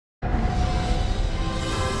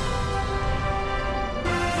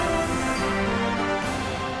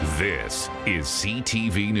This is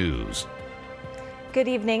CTV News. Good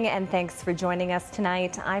evening and thanks for joining us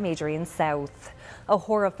tonight. I'm Adrienne South. A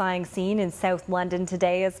horrifying scene in South London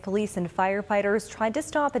today as police and firefighters tried to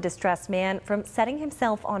stop a distressed man from setting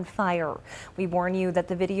himself on fire. We warn you that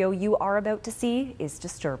the video you are about to see is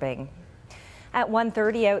disturbing. At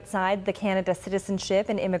 1:30 outside the Canada Citizenship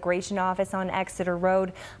and Immigration Office on Exeter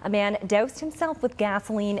Road, a man doused himself with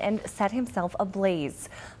gasoline and set himself ablaze.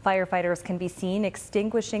 Firefighters can be seen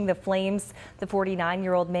extinguishing the flames. The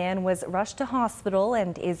 49-year-old man was rushed to hospital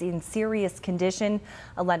and is in serious condition.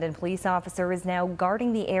 A London police officer is now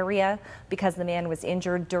guarding the area. Because the man was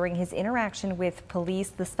injured during his interaction with police,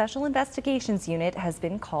 the Special Investigations Unit has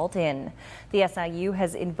been called in. The SIU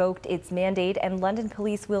has invoked its mandate and London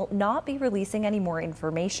police will not be releasing any more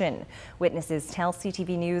information. Witnesses tell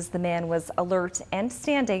CTV News the man was alert and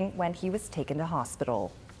standing when he was taken to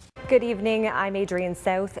hospital. Good evening, I'm Adrienne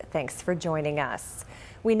South. Thanks for joining us.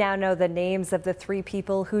 We now know the names of the 3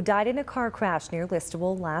 people who died in a car crash near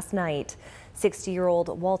Listowel last night.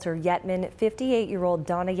 60-year-old Walter Yetman, 58-year-old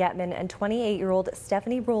Donna Yetman, and 28-year-old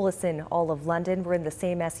Stephanie Rollison, all of London, were in the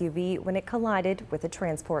same SUV when it collided with a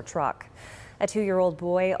transport truck. A 2-year-old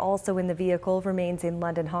boy, also in the vehicle, remains in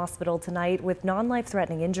London Hospital tonight with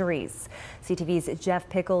non-life-threatening injuries. CTV's Jeff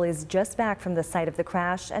Pickle is just back from the site of the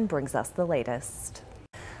crash and brings us the latest.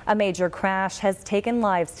 A major crash has taken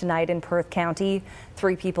lives tonight in Perth County.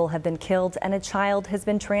 3 people have been killed and a child has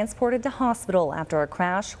been transported to hospital after a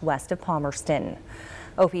crash west of Palmerston.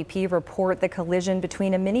 OPP report the collision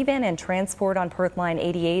between a minivan and transport on Perth Line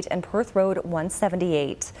 88 and Perth Road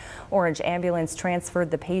 178. Orange Ambulance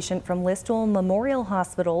transferred the patient from Listowel Memorial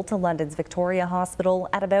Hospital to London's Victoria Hospital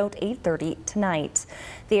at about 8:30 tonight.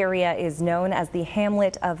 The area is known as the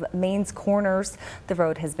hamlet of Mains Corners. The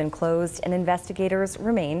road has been closed and investigators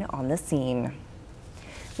remain on the scene.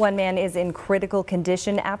 One man is in critical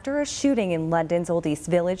condition after a shooting in London's Old East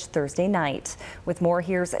Village Thursday night. With more,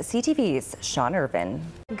 here's CTV's Sean Irvin.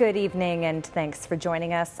 Good evening and thanks for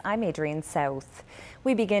joining us. I'm Adrienne South.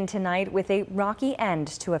 We begin tonight with a rocky end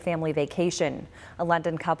to a family vacation. A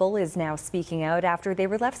London couple is now speaking out after they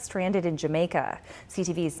were left stranded in Jamaica.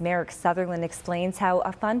 CTV's Merrick Sutherland explains how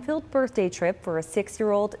a fun-filled birthday trip for a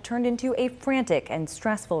 6-year-old turned into a frantic and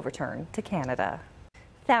stressful return to Canada.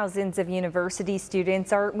 Thousands of university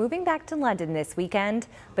students are moving back to London this weekend,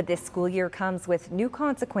 but this school year comes with new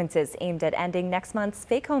consequences aimed at ending next month's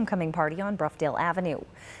fake homecoming party on Broughdale Avenue.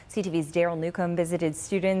 CTV's Daryl Newcomb visited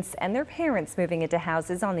students and their parents moving into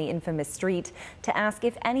houses on the infamous street to ask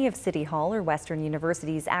if any of City Hall or Western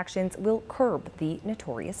University's actions will curb the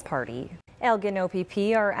notorious party. Elgin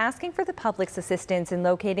OPP are asking for the public's assistance in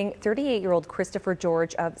locating 38-year-old Christopher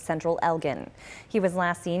George of Central Elgin. He was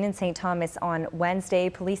last seen in St. Thomas on Wednesday.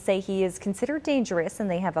 Police say he is considered dangerous and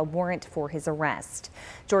they have a warrant for his arrest.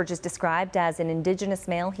 George is described as an Indigenous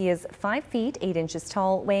male. He is 5 feet 8 inches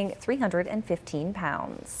tall, weighing 315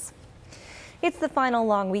 pounds. It's the final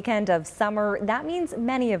long weekend of summer. That means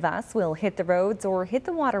many of us will hit the roads or hit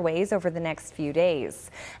the waterways over the next few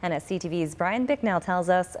days. And as CTV's Brian Bicknell tells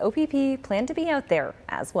us, OPP plan to be out there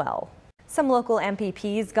as well. Some local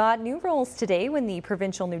MPPs got new roles today when the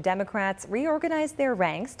provincial New Democrats reorganized their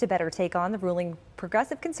ranks to better take on the ruling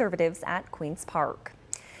Progressive Conservatives at Queen's Park.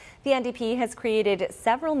 The NDP has created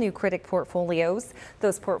several new critic portfolios.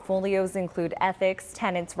 Those portfolios include ethics,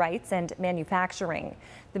 tenants' rights, and manufacturing.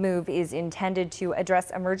 The move is intended to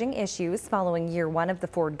address emerging issues following year 1 of the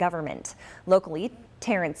Ford government. Locally,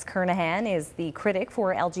 Terence Kernahan is the critic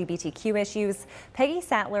for LGBTQ issues. Peggy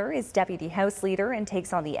Sattler is deputy House leader and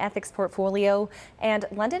takes on the ethics portfolio. And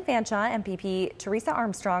London Fanshawe MPP Teresa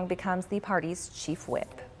Armstrong becomes the party's chief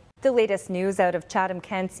whip. The latest news out of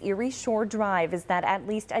Chatham-Kent's Erie Shore Drive is that at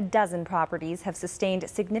least a dozen properties have sustained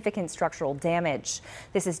significant structural damage.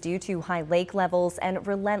 This is due to high lake levels and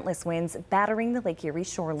relentless winds battering the Lake Erie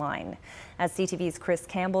shoreline. As CTV's Chris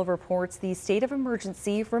Campbell reports, the state of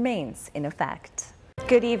emergency remains in effect.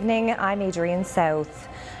 Good evening, I'm Adrienne South.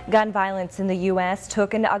 Gun violence in the U.S.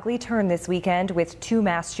 took an ugly turn this weekend with 2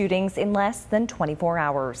 mass shootings in less than 24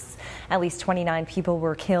 hours. At least 29 people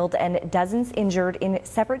were killed and dozens injured in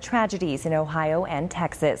separate tragedies in Ohio and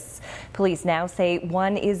Texas. Police now say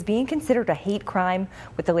one is being considered a hate crime.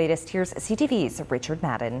 With the latest, here's CTV's Richard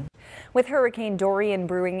Madden. With Hurricane Dorian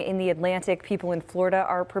brewing in the Atlantic, people in Florida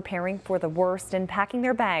are preparing for the worst and packing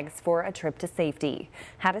their bags for a trip to safety.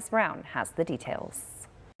 Haddis Brown has the details.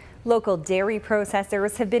 Local dairy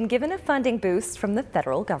processors have been given a funding boost from the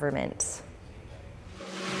federal government.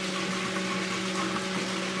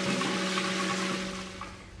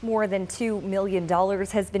 More than $2 million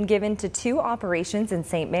has been given to 2 operations in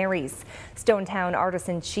St. Mary's. Stonetown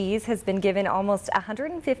Artisan Cheese has been given almost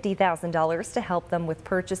 $150,000 to help them with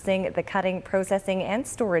purchasing, the cutting, processing, and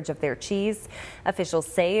storage of their cheese. Officials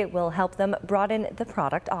say it will help them broaden the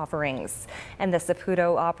product offerings. And the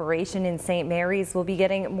Saputo operation in St. Mary's will be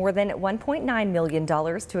getting more than $1.9 million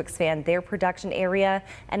to expand their production area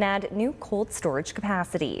and add new cold storage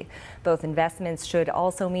capacity. Both investments should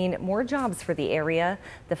also mean more jobs for the area.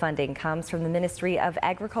 The funding comes from the Ministry of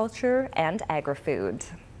Agriculture and Agri-Food.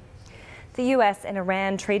 The U.S. and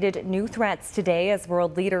Iran traded new threats today as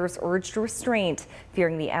world leaders urged restraint,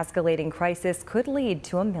 fearing the escalating crisis could lead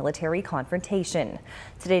to a military confrontation.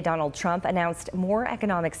 Today, Donald Trump announced more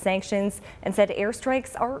economic sanctions and said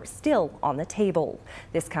airstrikes are still on the table.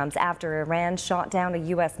 This comes after Iran shot down a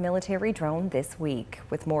U.S. military drone this week.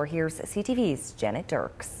 With more, here's CTV's Janet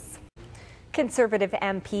Dirks. Conservative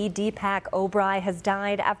MP Deepak Obrai has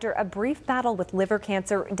died after a brief battle with liver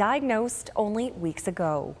cancer diagnosed only weeks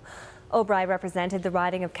ago. Obrai represented the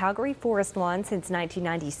riding of Calgary Forest Lawn since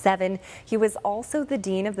 1997. He was also the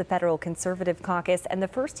dean of the Federal Conservative Caucus and the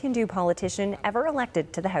first Hindu politician ever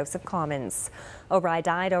elected to the House of Commons. Obrai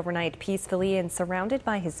died overnight peacefully and surrounded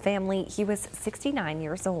by his family. He was 69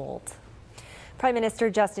 years old. Prime Minister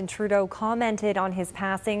Justin Trudeau commented on his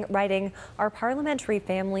passing, writing, "Our parliamentary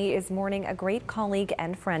family is mourning a great colleague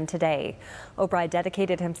and friend today. Obrai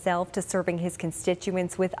dedicated himself to serving his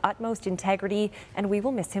constituents with utmost integrity, and we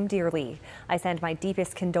will miss him dearly. I send my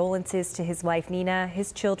deepest condolences to his wife Nina,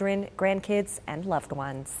 his children, grandkids, and loved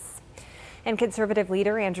ones." And Conservative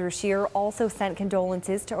leader Andrew Scheer also sent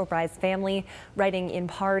condolences to Obrai's family, writing in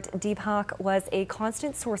part, "Deepak was a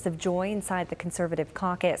constant source of joy inside the Conservative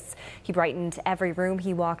caucus. He brightened every room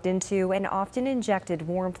he walked into and often injected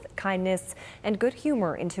warmth, kindness, and good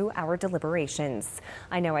humor into our deliberations.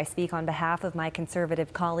 I know I speak on behalf of my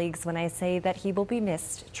Conservative colleagues when I say that he will be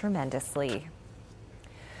missed tremendously."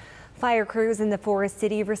 Fire crews in the Forest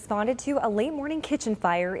City responded to a late morning kitchen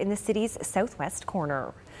fire in the city's southwest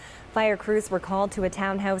corner. Fire crews were called to a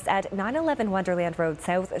townhouse at 911 Wonderland Road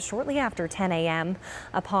South shortly after 10 a.m.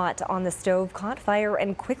 A pot on the stove caught fire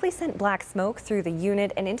and quickly sent black smoke through the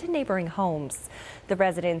unit and into neighboring homes. The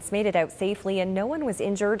residents made it out safely and no one was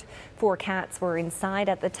injured. 4 cats were inside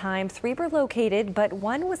at the time. 3 were located, but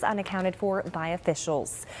 1 was unaccounted for by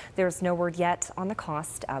officials. There's no word yet on the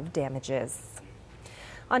cost of damages.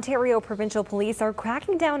 Ontario Provincial Police are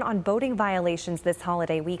cracking down on boating violations this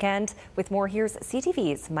holiday weekend. With more, here's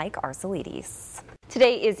CTV's Mike Arcelides.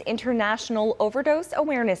 Today is International Overdose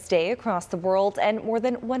Awareness Day across the world, and more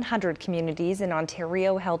than 100 communities in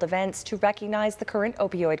Ontario held events to recognize the current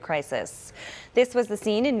opioid crisis. This was the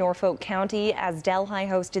scene in Norfolk County as Delhi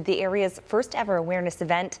hosted the area's first ever awareness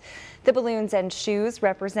event. The balloons and shoes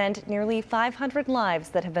represent nearly 500 lives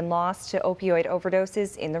that have been lost to opioid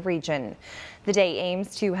overdoses in the region. The day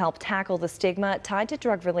aims to help tackle the stigma tied to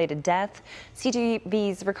drug-related death.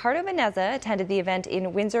 CTV's Ricardo Meneza attended the event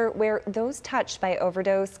in Windsor, where those touched by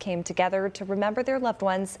overdose came together to remember their loved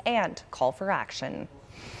ones and call for action.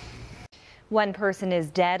 1 person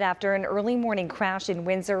is dead after an early morning crash in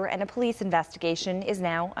Windsor, and a police investigation is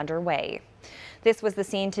now underway. This was the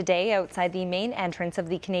scene today outside the main entrance of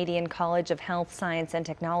the Canadian College of Health, Science and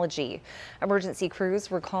Technology. Emergency crews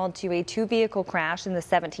were called to a 2-vehicle crash in the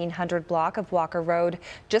 1700 block of Walker Road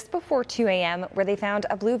just before 2 a.m. where they found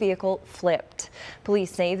a blue vehicle flipped. Police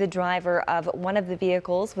say the driver of one of the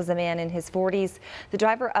vehicles was a man in his 40s. The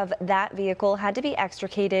driver of that vehicle had to be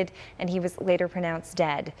extricated and he was later pronounced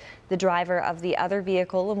dead. The driver of the other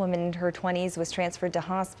vehicle, a woman in her 20s, was transferred to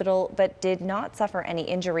hospital but did not suffer any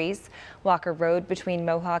injuries. Walker Road between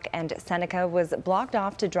Mohawk and Seneca was blocked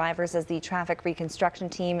off to drivers as the traffic reconstruction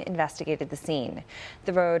team investigated the scene.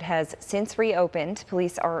 The road has since reopened.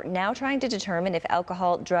 Police are now trying to determine if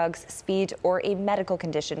alcohol, drugs, speed, or a medical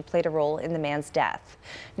condition played a role in the man's death.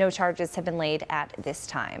 No charges have been laid at this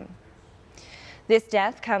time. This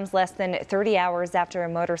death comes less than 30 hours after a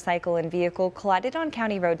motorcycle and vehicle collided on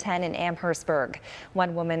County Road 10 in Amherstburg.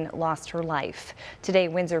 1 woman lost her life. Today,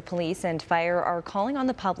 Windsor Police and Fire are calling on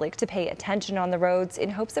the public to pay attention on the roads in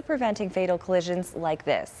hopes of preventing fatal collisions like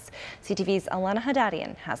this. CTV's Alana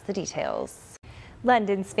Haddadian has the details.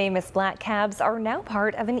 London's famous black cabs are now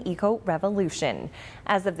part of an eco-revolution.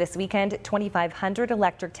 As of this weekend, 2,500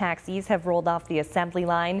 electric taxis have rolled off the assembly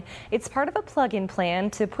line. It's part of a plug-in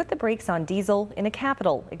plan to put the brakes on diesel in a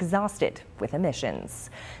capital exhausted with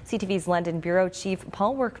emissions. CTV's London Bureau Chief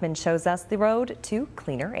Paul Workman shows us the road to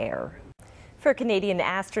cleaner air. For Canadian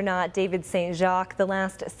astronaut David St. Jacques, the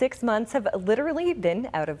last 6 months have literally been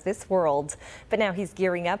out of this world. But now he's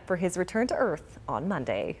gearing up for his return to Earth on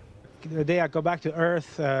Monday. the day I go back to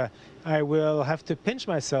Earth, I will have to pinch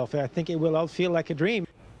myself. I think it will all feel like a dream.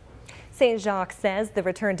 St. Jacques says the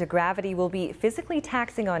return to gravity will be physically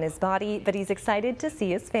taxing on his body, but he's excited to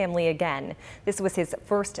see his family again. This was his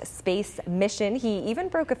first space mission. He even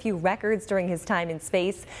broke a few records during his time in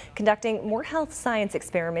space, conducting more health science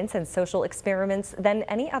experiments and social experiments than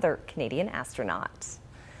any other Canadian astronaut.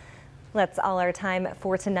 That's all our time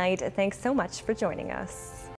for tonight. Thanks so much for joining us.